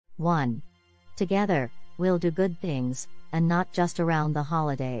1. Together, we'll do good things, and not just around the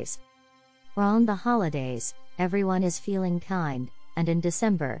holidays. Around the holidays, everyone is feeling kind, and in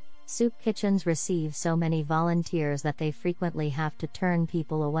December, soup kitchens receive so many volunteers that they frequently have to turn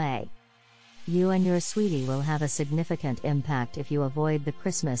people away. You and your sweetie will have a significant impact if you avoid the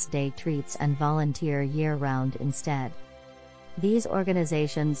Christmas Day treats and volunteer year-round instead. These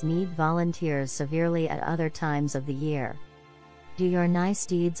organizations need volunteers severely at other times of the year. Do your nice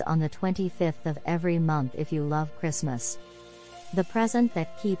deeds on the 25th of every month if you love Christmas. The present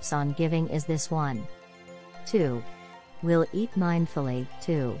that keeps on giving is this one. 2. We'll eat mindfully,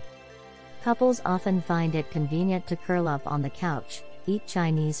 too. Couples often find it convenient to curl up on the couch, eat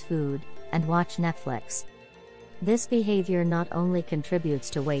Chinese food, and watch Netflix. This behavior not only contributes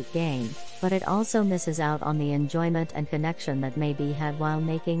to weight gain, but it also misses out on the enjoyment and connection that may be had while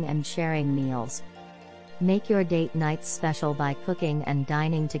making and sharing meals. Make your date nights special by cooking and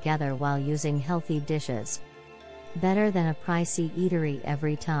dining together while using healthy dishes. Better than a pricey eatery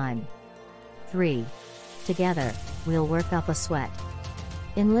every time. 3. Together, we'll work up a sweat.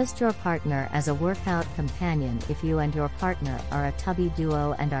 Enlist your partner as a workout companion if you and your partner are a tubby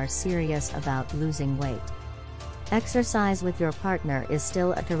duo and are serious about losing weight. Exercise with your partner is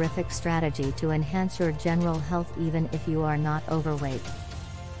still a terrific strategy to enhance your general health even if you are not overweight.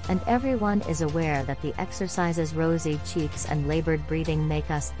 And everyone is aware that the exercises rosy cheeks and labored breathing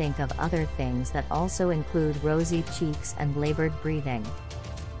make us think of other things that also include rosy cheeks and labored breathing.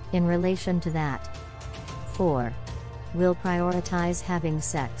 In relation to that, 4. We'll prioritize having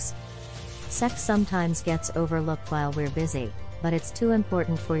sex. Sex sometimes gets overlooked while we're busy, but it's too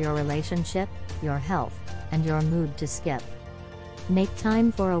important for your relationship, your health, and your mood to skip. Make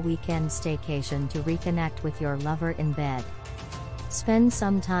time for a weekend staycation to reconnect with your lover in bed. Spend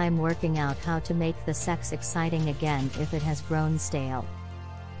some time working out how to make the sex exciting again if it has grown stale.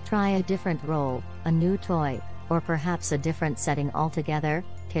 Try a different role, a new toy, or perhaps a different setting altogether.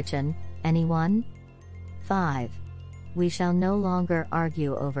 Kitchen, anyone? 5. We shall no longer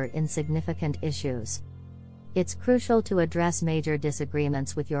argue over insignificant issues. It's crucial to address major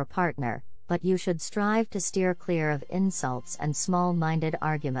disagreements with your partner, but you should strive to steer clear of insults and small-minded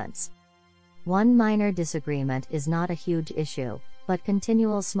arguments. One minor disagreement is not a huge issue, but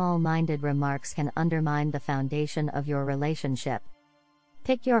continual small-minded remarks can undermine the foundation of your relationship.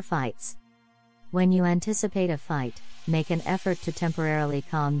 Pick your fights. When you anticipate a fight, make an effort to temporarily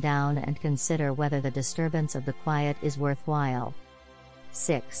calm down and consider whether the disturbance of the quiet is worthwhile.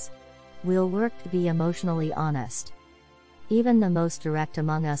 6. We'll work to be emotionally honest. Even the most direct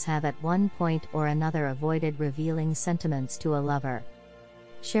among us have at one point or another avoided revealing sentiments to a lover.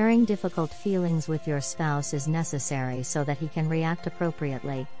 Sharing difficult feelings with your spouse is necessary so that he can react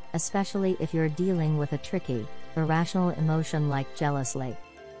appropriately, especially if you're dealing with a tricky, irrational emotion like jealousy.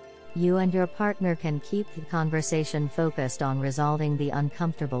 You and your partner can keep the conversation focused on resolving the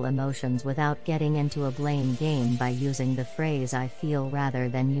uncomfortable emotions without getting into a blame game by using the phrase "I feel" rather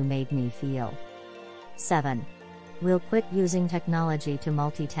than "you made me feel." 7. We'll quit using technology to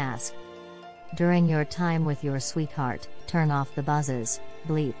multitask. During your time with your sweetheart, turn off the buzzes,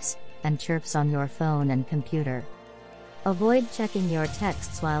 bleeps, and chirps on your phone and computer. Avoid checking your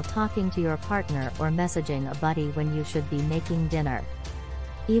texts while talking to your partner or messaging a buddy when you should be making dinner.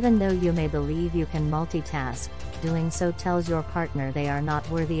 Even though you may believe you can multitask, doing so tells your partner they are not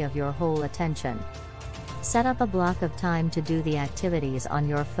worthy of your whole attention. Set up a block of time to do the activities on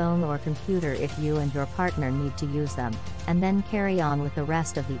your phone or computer if you and your partner need to use them, and then carry on with the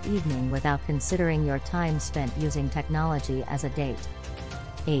rest of the evening without considering your time spent using technology as a date.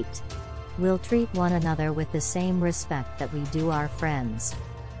 8. We'll treat one another with the same respect that we do our friends.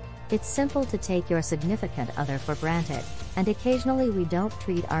 It's simple to take your significant other for granted, and occasionally we don't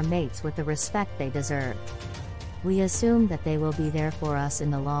treat our mates with the respect they deserve. We assume that they will be there for us in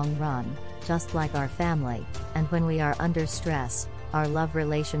the long run, just like our family, and when we are under stress, our love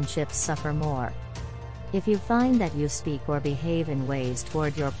relationships suffer more. If you find that you speak or behave in ways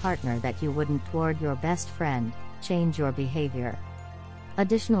toward your partner that you wouldn't toward your best friend, change your behavior.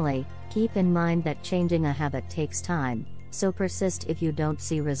 Additionally, keep in mind that changing a habit takes time, so persist if you don't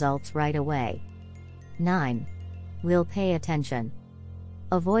see results right away. 9. We'll pay attention.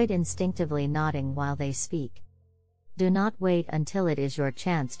 Avoid instinctively nodding while they speak. Do not wait until it is your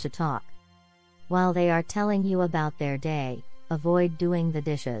chance to talk. While they are telling you about their day, avoid doing the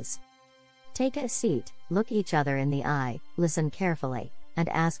dishes. Take a seat, look each other in the eye, listen carefully, and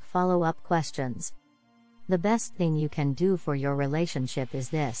ask follow-up questions. The best thing you can do for your relationship is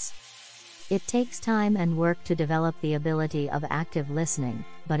this. It takes time and work to develop the ability of active listening,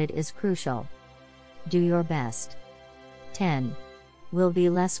 but it is crucial. Do your best. 10. We'll be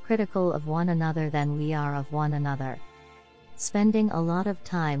less critical of one another than we are of one another. Spending a lot of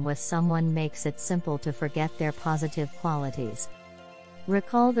time with someone makes it simple to forget their positive qualities.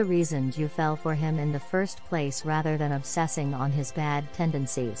 Recall the reasons you fell for him in the first place rather than obsessing on his bad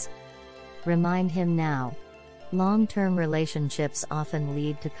tendencies. Remind him now. Long-term relationships often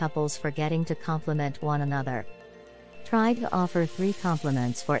lead to couples forgetting to compliment one another. Try to offer 3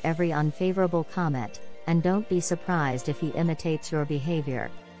 compliments for every unfavorable comment, and don't be surprised if he imitates your behavior.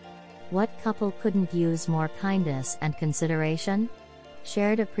 What couple couldn't use more kindness and consideration?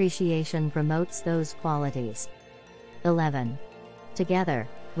 Shared appreciation promotes those qualities. 11. Together,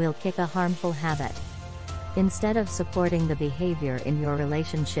 we'll kick a harmful habit. Instead of supporting the behavior in your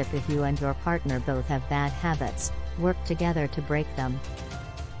relationship, if you and your partner both have bad habits, work together to break them.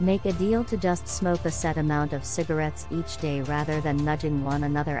 Make a deal to just smoke a set amount of cigarettes each day rather than nudging one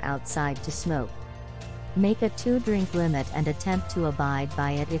another outside to smoke. Make a 2-drink limit and attempt to abide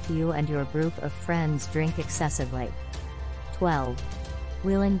by it if you and your group of friends drink excessively. 12.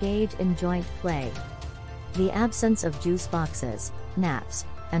 We'll engage in joint play. The absence of juice boxes, naps,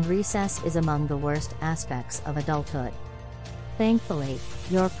 and recess is among the worst aspects of adulthood. Thankfully,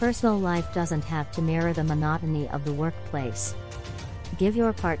 your personal life doesn't have to mirror the monotony of the workplace. Give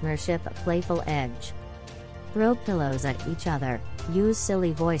your partnership a playful edge. Throw pillows at each other, use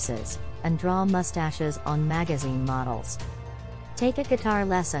silly voices, and draw mustaches on magazine models. Take a guitar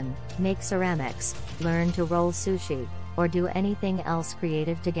lesson, make ceramics, learn to roll sushi, or do anything else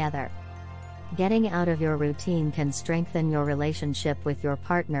creative together. Getting out of your routine can strengthen your relationship with your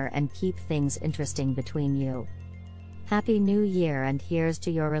partner and keep things interesting between you. Happy New Year, and here's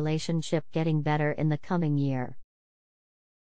to your relationship getting better in the coming year.